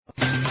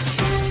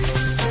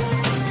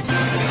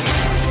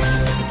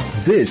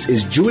This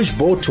is Jewish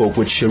Board Talk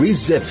with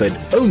Cherise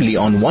Zeffert, only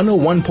on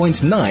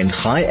 101.9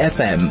 High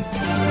FM.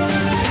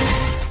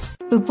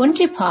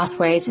 Ubuntu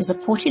Pathways is a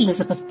Port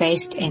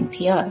Elizabeth-based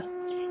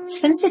NPO.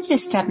 Since its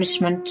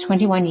establishment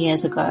 21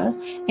 years ago,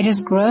 it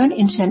has grown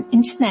into an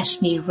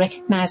internationally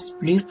recognized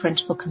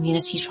blueprint for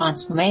community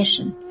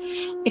transformation.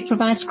 It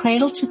provides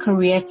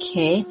cradle-to-career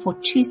care for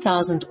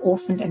 2,000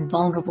 orphaned and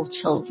vulnerable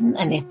children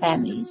and their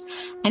families,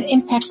 and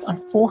impacts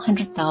on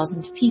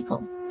 400,000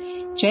 people.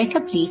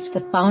 Jacob Lieb, the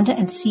founder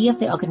and CEO of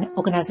the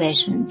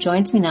organization,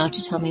 joins me now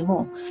to tell me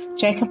more.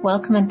 Jacob,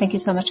 welcome and thank you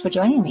so much for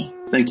joining me.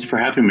 Thank you for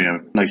having me.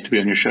 Nice to be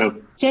on your show.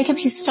 Jacob,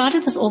 you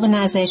started this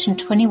organization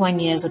 21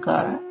 years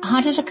ago.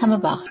 How did it come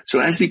about?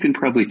 So as you can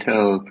probably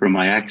tell from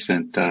my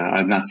accent,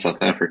 I'm not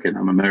South African,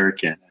 I'm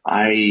American.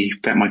 My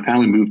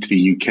family moved to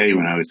the UK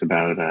when I was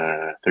about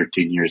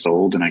 13 years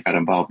old, and I got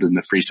involved in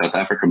the Free South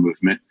Africa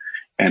movement.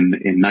 And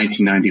in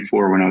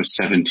 1994, when I was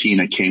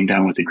 17, I came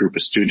down with a group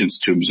of students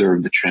to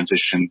observe the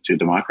transition to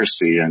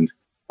democracy. And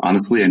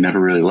honestly, I never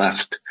really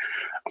left.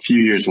 A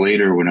few years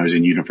later, when I was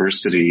in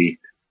university,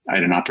 I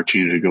had an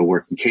opportunity to go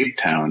work in Cape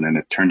Town, and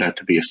it turned out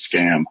to be a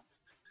scam.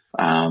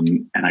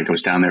 And I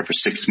was down there for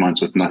 6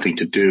 months with nothing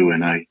to do,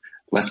 and I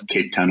left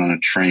Cape Town on a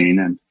train,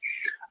 and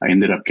I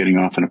ended up getting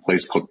off in a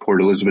place called Port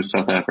Elizabeth,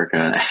 South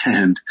Africa.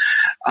 And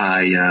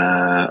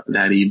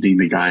that evening,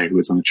 the guy who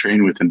was on the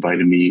train with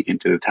invited me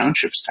into the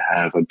townships to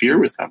have a beer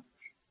with him.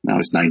 And I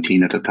was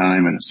 19 at the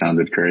time, and it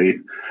sounded great.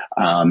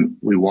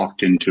 We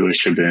walked into a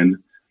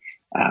shebin.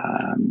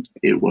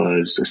 It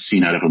was a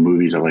scene out of a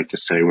movie, as I like to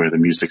say, where the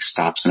music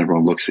stops and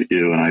everyone looks at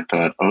you. And I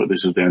thought, oh,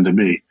 this is the end of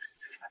me.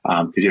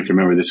 Because you have to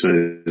remember this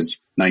was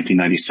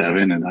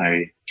 1997, and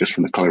I, just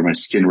from the color of my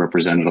skin,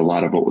 represented a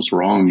lot of what was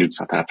wrong in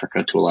South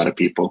Africa to a lot of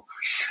people.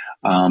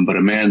 But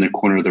a man in the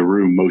corner of the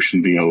room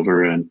motioned me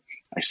over, and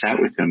I sat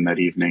with him that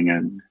evening,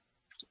 and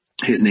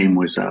his name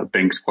was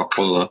Banks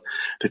Kwakola.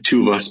 The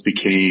two of us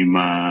in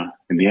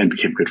the end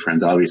became good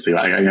friends, obviously.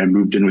 I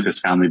moved in with his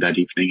family that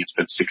evening and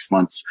spent 6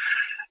 months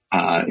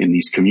in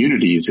these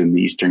communities in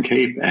the Eastern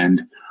Cape.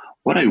 And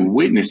what I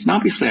witnessed, and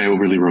obviously I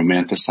overly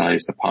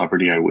romanticized the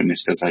poverty I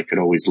witnessed, as I could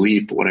always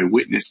leave, but what I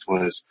witnessed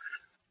was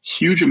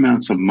huge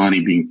amounts of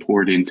money being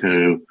poured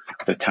into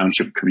the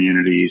township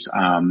communities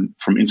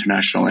from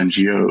international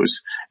NGOs.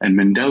 And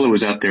Mandela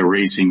was out there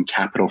raising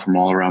capital from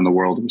all around the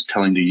world and was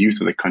telling the youth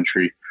of the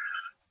country,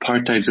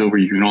 apartheid's over,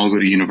 you can all go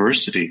to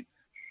university.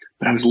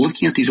 But I was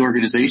looking at these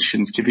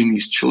organizations giving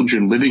these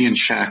children living in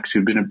shacks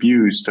who'd been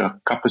abused a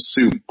cup of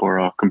soup or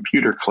a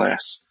computer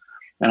class.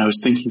 And I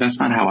was thinking, that's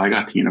not how I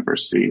got to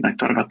university. And I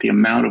thought about the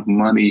amount of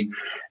money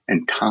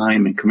and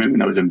time and commitment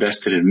that was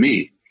invested in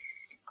me.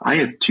 I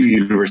have 2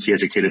 university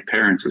educated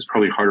parents. It was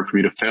probably harder for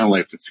me to fail in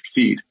life than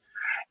succeed.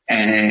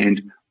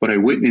 And what I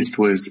witnessed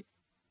was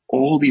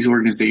all these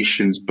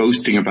organizations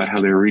boasting about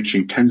how they were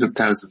reaching tens of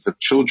thousands of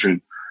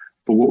children.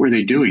 But what were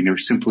they doing? They were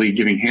simply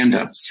giving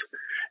handouts.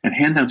 And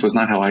handouts was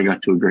not how I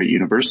got to a great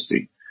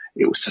university.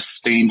 It was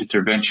sustained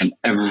intervention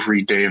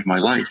every day of my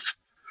life.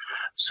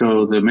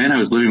 So the man I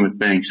was living with,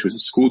 Banks, was a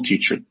school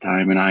teacher at the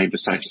time, and I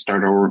decided to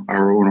start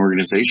our own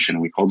organization.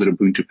 We called it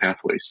Ubuntu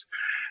Pathways.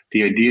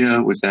 The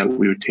idea was that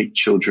we would take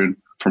children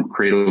from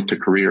cradle to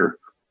career.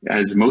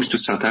 As most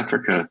of South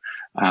Africa,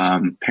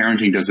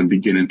 parenting doesn't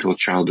begin until a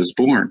child is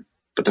born.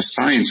 But the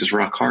science is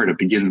rock hard. It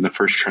begins in the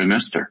first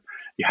trimester.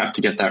 You have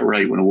to get that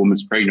right when a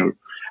woman's pregnant,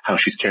 how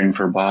she's caring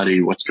for her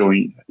body, what's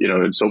going,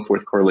 and so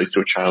forth correlates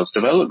to a child's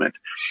development.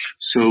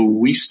 So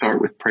we start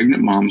with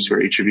pregnant moms who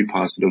are HIV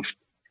positive.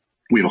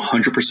 We have a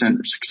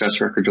 100%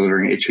 success record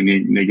delivering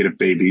HIV negative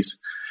babies.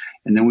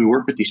 And then we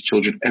work with these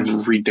children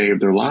every day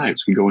of their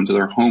lives. We go into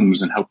their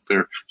homes and help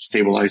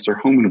stabilize their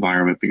home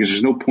environment, because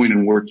there's no point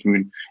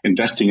in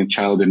investing in a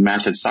child in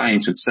math and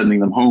science and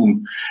sending them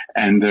home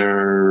and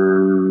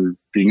they're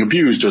being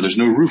abused, or there's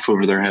no roof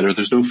over their head, or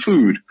there's no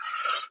food.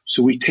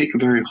 So we take a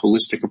very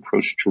holistic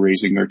approach to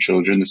raising our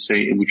children,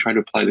 and we try to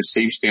apply the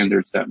same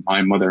standards that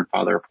my mother and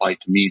father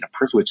applied to me in a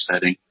privileged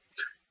setting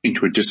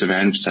into a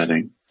disadvantaged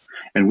setting.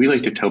 And we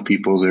like to tell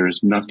people there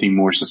is nothing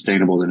more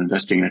sustainable than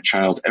investing in a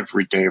child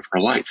every day of her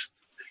life.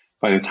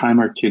 By the time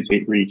our kids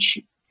reach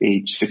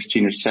age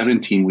 16 or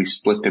 17, we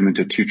split them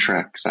into 2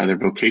 tracks, either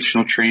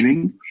vocational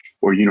training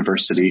or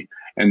university.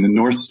 And the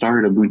North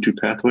Star at Ubuntu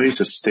Pathways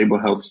is stable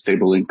health,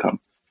 stable income,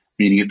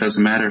 meaning it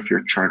doesn't matter if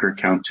you're a chartered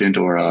accountant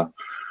or a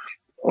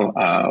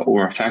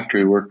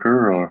factory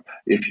worker, or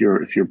if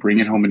you're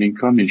bringing home an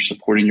income and you're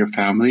supporting your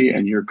family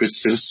and you're a good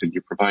citizen,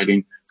 you're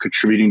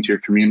contributing to your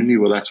community.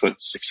 Well, that's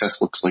what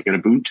success looks like at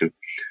Ubuntu.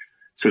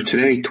 So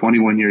today,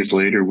 21 years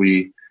later,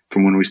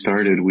 from when we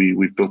started,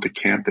 we've built a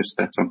campus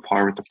that's on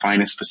par with the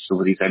finest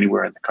facilities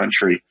anywhere in the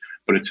country,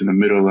 but it's in the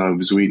middle of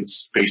Zweden.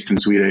 It's based in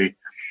Zweden,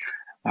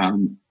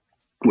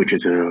 which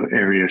is an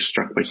area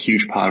struck by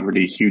huge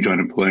poverty, huge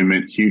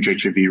unemployment, huge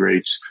HIV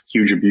rates,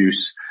 huge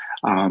abuse.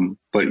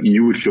 But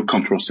you would feel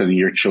comfortable sending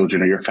your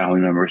children or your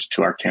family members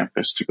to our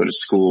campus to go to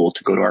school,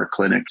 to go to our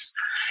clinics.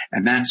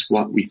 And that's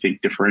what we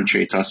think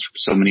differentiates us from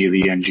so many of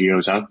the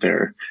NGOs out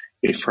there.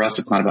 For us,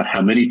 it's not about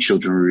how many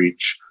children we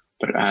reach,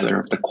 but rather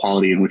of the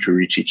quality in which we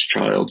reach each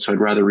child. So I'd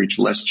rather reach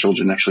less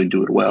children and actually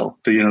do it well.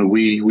 So,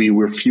 we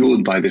were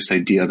fueled by this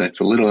idea that's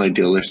a little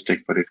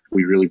idealistic, but if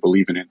we really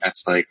believe in it,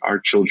 that's like our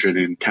children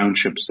in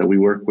townships that we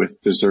work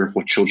with deserve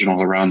what children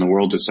all around the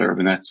world deserve.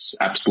 And that's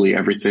absolutely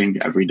everything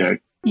every day.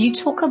 You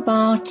talk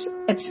about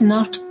it's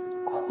not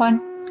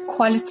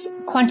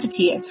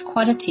quantity, it's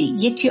quality,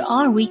 yet you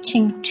are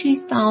reaching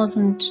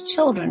 2,000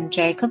 children,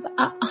 Jacob.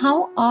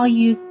 How are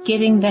you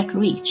getting that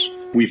reach?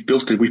 We've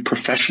built it. We've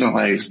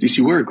professionalized. You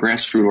see, we're a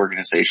grassroots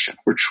organization.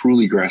 We're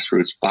truly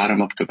grassroots,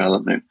 bottom-up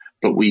development.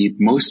 But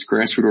most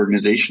grassroots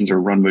organizations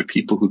are run by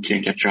people who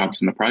can't get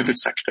jobs in the private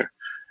sector.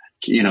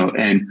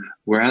 And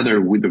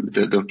rather with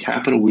the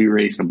capital we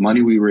raise, the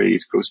money we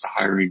raise goes to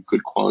hiring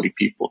good quality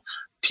people,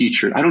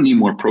 teachers. I don't need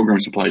more program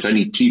supplies. I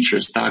need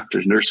teachers,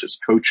 doctors, nurses,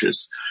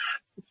 coaches,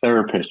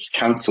 therapists,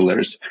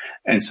 counselors.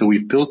 And so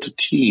we've built a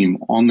team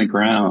on the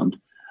ground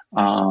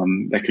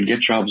that could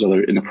get jobs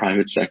in the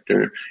private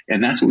sector.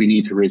 And that's what we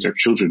need to raise our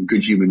children,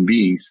 good human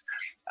beings.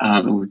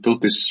 And we've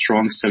built this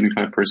strong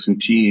 75-person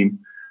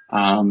team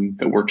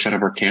that works out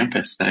of our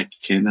campus that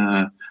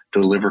can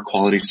deliver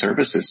quality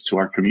services to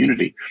our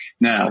community.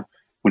 Now,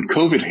 when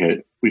COVID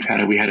hit, we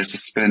had to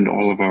suspend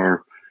all of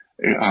our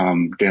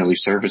daily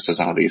services,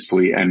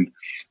 obviously, and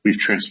we've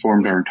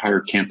transformed our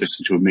entire campus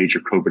into a major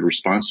COVID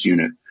response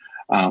unit.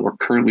 We're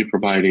currently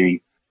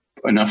providing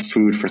enough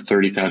food for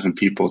 30,000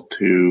 people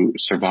to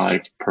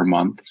survive per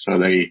month.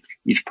 So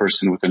each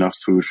person with enough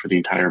food for the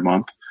entire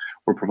month.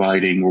 We're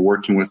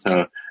working with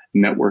a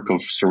network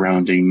of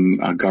surrounding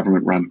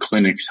government-run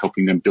clinics,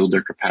 helping them build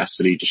their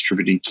capacity,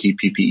 distributing key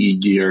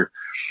PPE gear,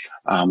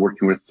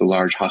 working with the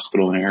large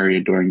hospital in the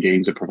area during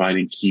games and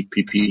providing key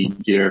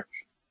PPE gear.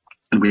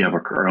 And we have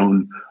our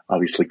own,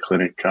 obviously,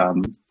 clinic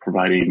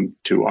providing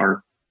to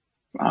our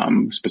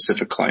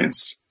specific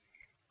clients.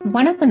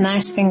 One of the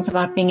nice things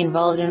about being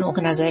involved in an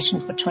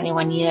organization for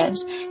 21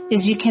 years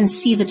is you can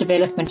see the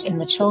development in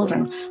the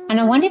children.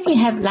 And I wonder if you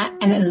have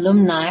an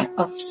alumni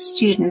of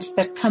students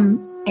that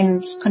come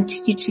and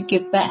continue to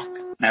give back.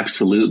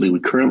 Absolutely. We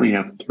currently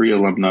have 3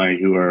 alumni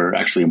who are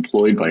actually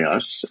employed by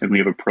us, and we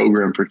have a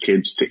program for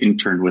kids to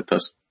intern with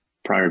us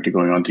prior to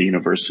going on to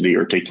university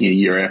or taking a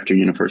year after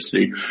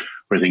university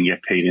where they can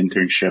get paid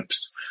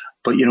internships.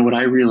 But what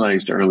I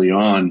realized early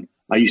on,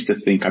 I used to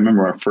think, I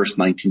remember our first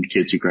 19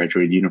 kids who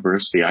graduated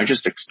university, I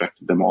just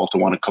expected them all to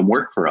want to come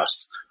work for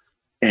us.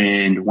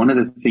 And one of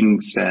the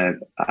things that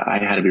I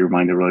had to be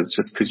reminded was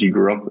just because you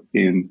grew up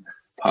in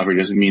poverty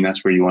doesn't mean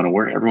that's where you want to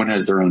work. Everyone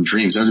has their own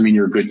dreams. Doesn't mean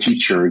you're a good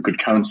teacher or a good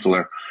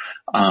counselor.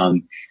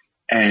 And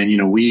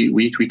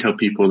we tell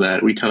people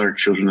that we tell our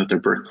children that their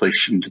birthplace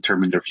shouldn't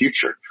determine their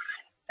future.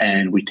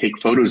 And we take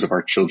photos of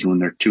our children when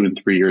they're 2 and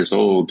 3 years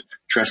old,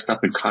 dressed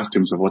up in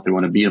costumes of what they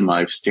want to be in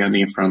life,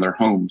 standing in front of their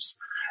homes.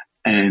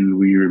 And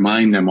we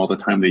remind them all the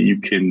time that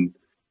you can,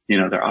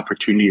 there are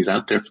opportunities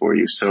out there for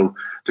you. So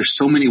there's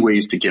so many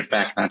ways to give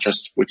back, not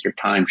just with your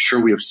time.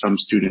 Sure, we have some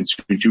students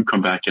who do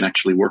come back and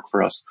actually work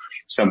for us,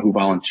 some who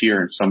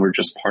volunteer, and some are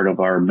just part of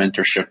our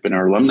mentorship and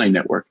our alumni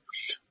network.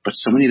 But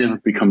so many of them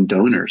have become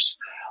donors.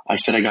 I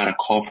said I got a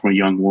call from a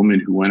young woman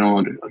who went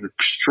on, an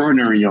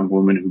extraordinary young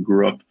woman who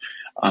grew up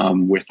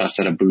with us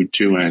at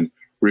Ubuntu and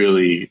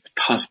really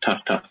tough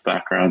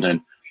background and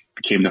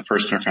became the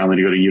first in her family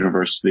to go to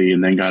university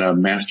and then got a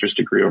master's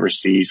degree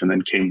overseas and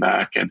then came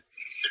back. And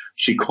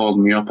she called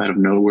me up out of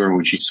nowhere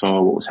when she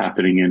saw what was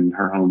happening in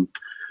her home,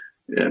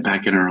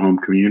 back in her home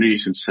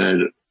communities and said,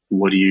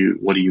 what do you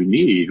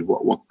need?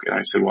 What?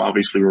 I said, well,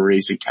 obviously we're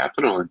raising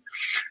capital. And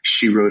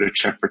she wrote a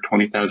check for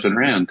 20,000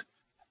 Rand.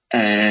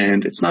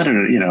 And it's not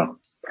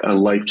a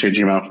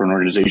life-changing amount for an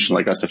organization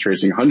like us that's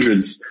raising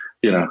hundreds,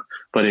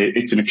 but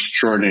it's an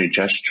extraordinary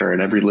gesture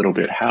and every little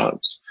bit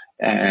helps.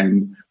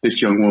 And this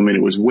young woman,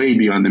 it was way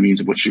beyond the means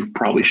of what she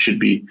probably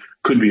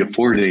could be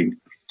affording.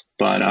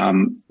 But,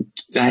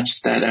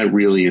 that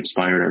really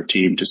inspired our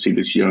team to see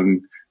this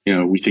young,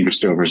 we think of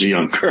Stover as a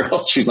young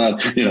girl. She's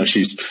not,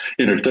 she's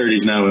in her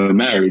 30s now and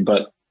married,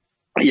 but,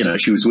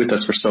 she was with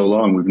us for so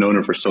long. We've known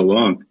her for so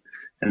long.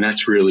 And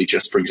that's really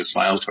just brings a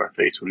smile to our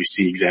face when we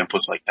see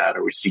examples like that,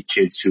 or we see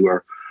kids who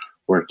are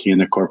working in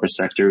the corporate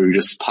sector who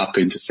just pop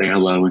in to say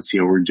hello and see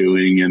how we're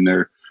doing, and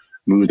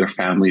move their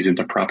families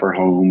into proper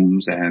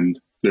homes, and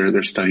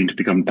they're studying to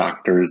become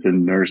doctors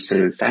and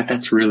nurses.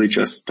 That's really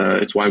just,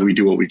 it's why we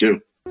do what we do.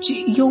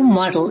 Your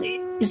model,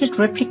 is it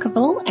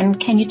replicable, and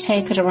can you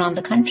take it around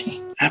the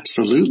country?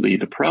 Absolutely.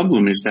 The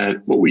problem is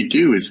that what we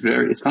do is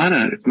there's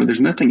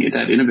nothing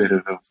that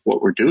innovative of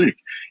what we're doing.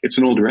 It's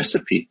an old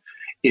recipe.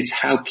 It's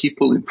how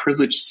people in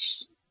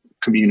privileged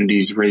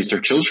communities raise their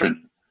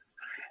children.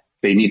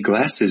 They need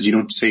glasses. You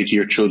don't say to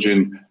your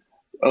children,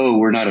 oh,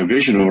 we're not a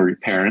vision or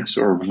parents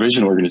or a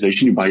vision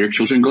organization. You buy your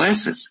children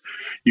glasses.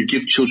 You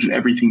give children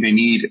everything they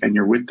need and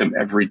you're with them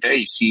every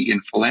day. See, in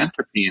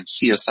philanthropy and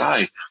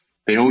CSI,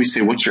 they always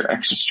say, what's your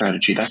exit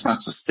strategy? That's not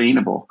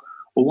sustainable.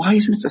 Well, why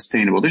isn't it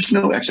sustainable? There's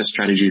no exit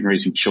strategy in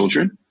raising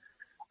children.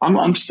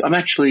 I'm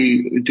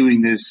actually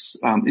doing this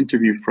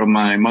interview from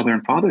my mother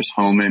and father's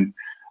home, and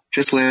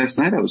just last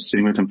night I was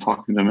sitting with them,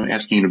 talking to them,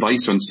 asking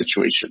advice on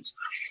situations.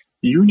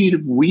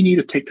 we need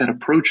to take that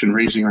approach in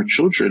raising our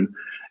children.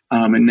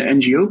 And the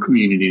NGO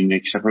community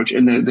makes that approach.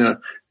 And the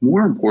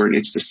more important,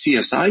 it's the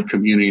CSI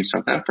community in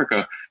South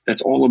Africa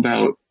that's all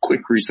about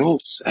quick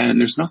results. And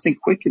there's nothing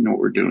quick in what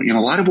we're doing. And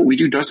a lot of what we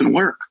do doesn't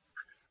work,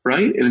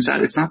 right? And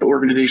it's not the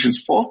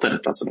organization's fault that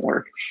it doesn't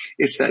work.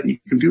 It's that you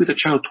can be with a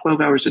child 12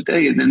 hours a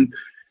day and then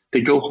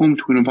they go home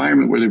to an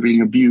environment where they're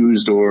being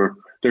abused or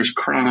there's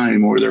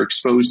crime or they're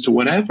exposed to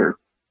whatever.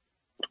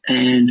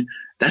 And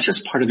that's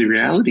just part of the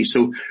reality.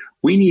 So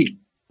we need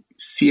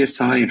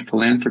CSI and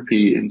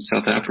philanthropy in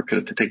South Africa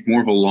to take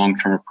more of a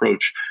long-term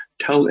approach.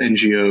 Tell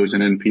NGOs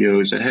and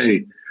NPOs that,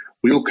 hey,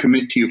 we will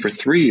commit to you for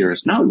 3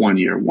 years, not 1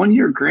 year. 1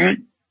 year grant,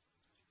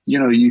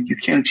 you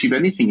can't achieve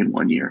anything in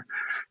 1 year.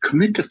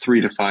 Commit to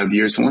 3 to 5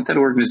 years and let that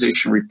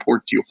organization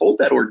report to you. Hold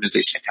that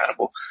organization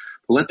accountable.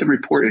 But let them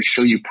report and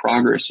show you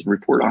progress and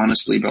report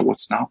honestly about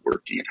what's not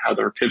working and how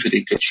they're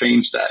pivoting to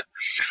change that.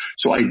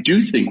 So I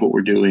do think what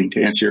we're doing,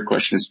 to answer your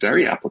question, is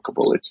very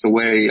applicable. It's the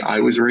way I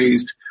was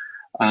raised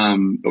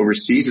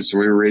overseas. It's the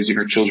way we're raising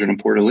our children in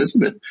Port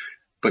Elizabeth.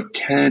 But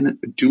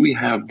do we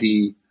have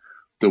the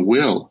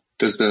will?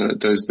 Does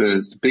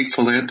the big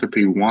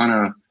philanthropy want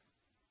to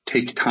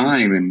take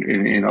time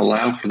and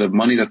allow for the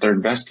money that they're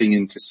investing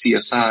into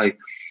CSI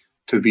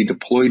to be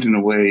deployed in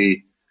a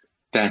way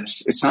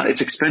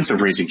it's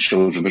expensive raising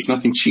children. There's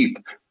nothing cheap,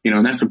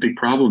 and that's a big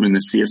problem in the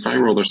CSI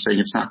world. They're saying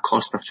it's not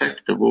cost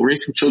effective. Well,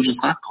 raising children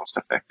is not cost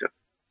effective.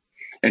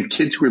 And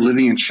kids who are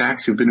living in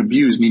shacks who've been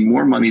abused need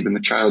more money than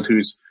the child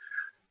who's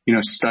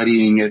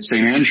studying at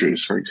St.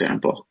 Andrews, for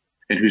example,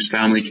 and whose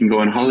family can go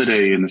on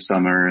holiday in the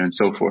summer and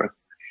so forth.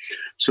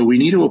 So we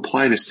need to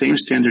apply the same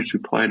standards we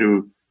apply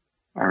to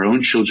our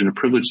own children in a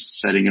privileged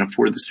setting and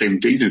afford the same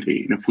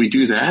dignity. And if we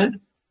do that,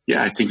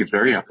 I think it's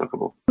very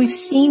applicable. We've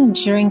seen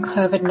during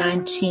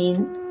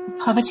COVID-19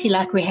 poverty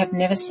like we have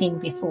never seen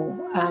before.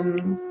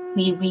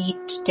 We read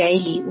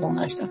daily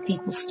almost of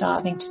people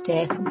starving to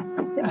death,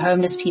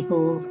 homeless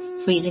people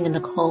freezing in the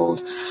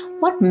cold.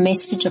 What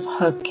message of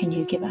hope can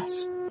you give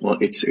us? Well,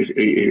 it's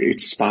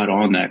spot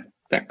on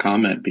that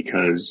comment,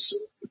 because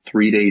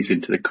 3 days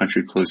into the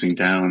country closing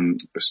down,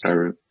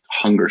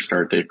 hunger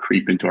started to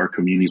creep into our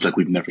communities like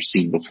we've never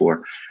seen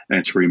before. And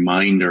it's a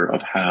reminder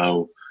of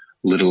how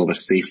little of a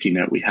safety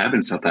net we have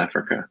in South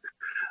Africa.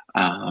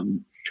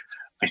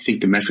 I think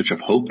the message of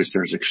hope is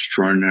there's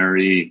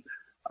extraordinary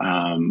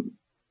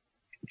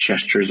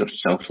gestures of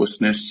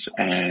selflessness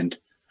and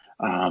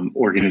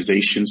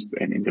organizations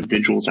and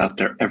individuals out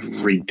there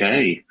every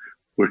day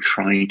who are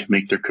trying to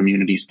make their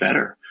communities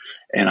better.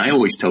 And I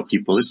always tell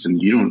people, listen,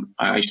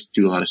 I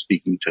do a lot of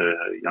speaking to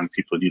young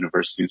people at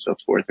university and so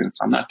forth. And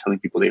I'm not telling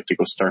people they have to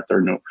go start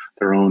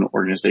their own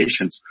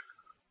organizations.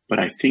 But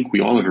I think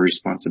we all have a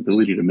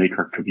responsibility to make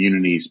our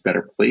communities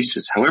better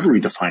places, however we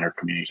define our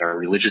communities, our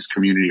religious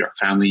community, our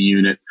family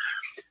unit,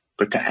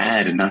 but to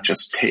add and not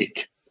just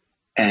take.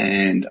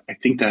 And I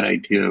think that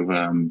idea of,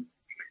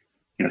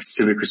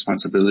 civic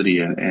responsibility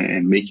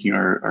and making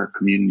our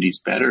communities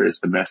better is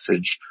the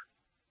message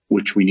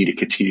which we need to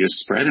continue to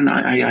spread. And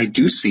I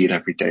do see it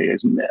every day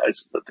as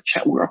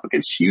we're up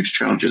against huge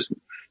challenges,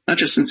 not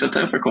just in South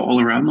Africa,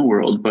 all around the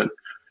world, but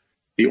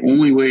the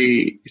only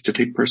way is to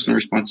take personal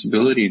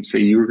responsibility and say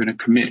you're going to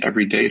commit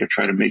every day to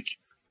try to make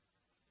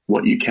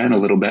what you can a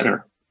little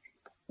better.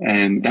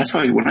 And that's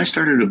why when I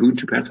started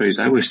Ubuntu Pathways,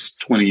 I was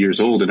 20 years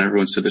old and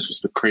everyone said this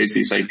was the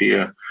craziest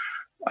idea.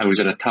 I was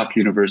at a top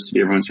university.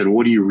 Everyone said,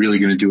 what are you really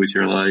going to do with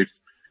your life?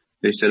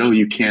 They said, oh,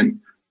 you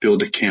can't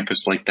build a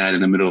campus like that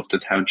in the middle of the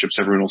townships.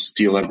 Everyone will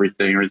steal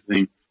everything or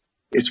anything.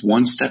 It's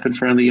one step in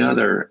front of the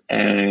other,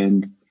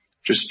 and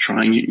just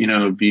trying,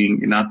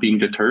 not being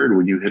deterred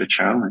when you hit a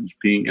challenge,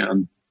 doing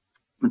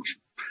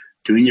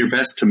your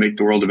best to make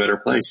the world a better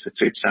place.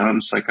 It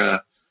sounds like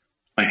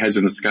my head's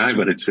in the sky,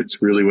 but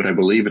it's really what I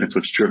believe, and it's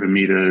what's driven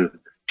me to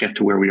get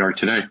to where we are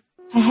today.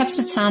 Perhaps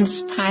it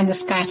sounds pie in the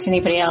sky to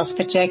anybody else,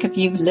 but Jacob,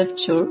 you've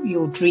lived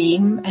your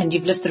dream and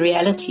you've lived the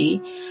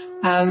reality.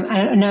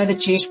 I know the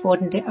Jewish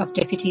Board of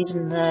Deputies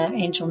and the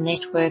Angel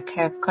Network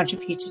have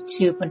contributed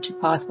to Ubuntu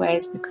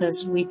Pathways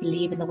because we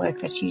believe in the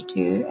work that you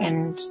do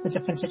and the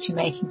difference that you're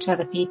making to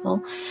other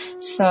people.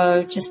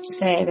 So just to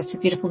say, that's a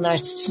beautiful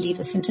note to leave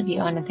this interview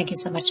on, and thank you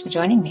so much for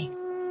joining me.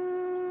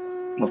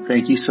 Well,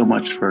 thank you so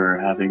much for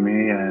having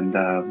me, and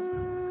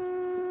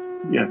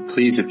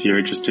please, if you're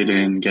interested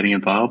in getting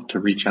involved, to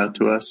reach out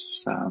to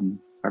us.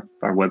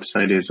 Our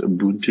website is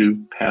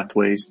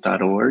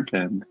ubuntupathways.org,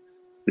 and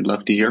we'd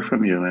love to hear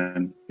from you.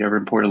 And if you're ever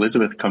in Port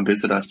Elizabeth, come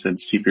visit us and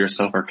see for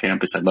yourself our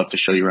campus. I'd love to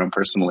show you around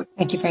personally.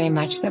 Thank you very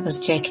much. That was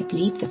Jacob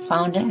Lieb, the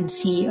founder and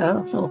CEO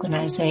of the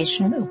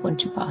organization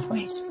Ubuntu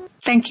Pathways.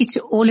 Thank you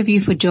to all of you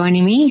for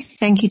joining me.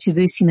 Thank you to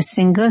Vusi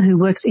Masinga, who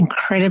works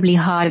incredibly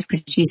hard at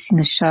producing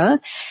the show.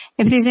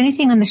 If there's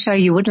anything on the show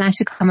you would like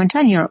to comment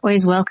on, you're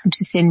always welcome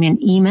to send me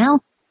an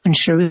email on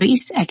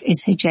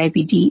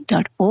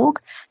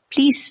Charisse@shjbd.org.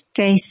 Please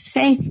stay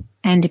safe,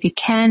 and if you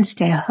can,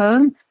 stay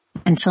home.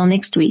 Until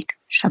next week,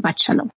 Shabbat Shalom.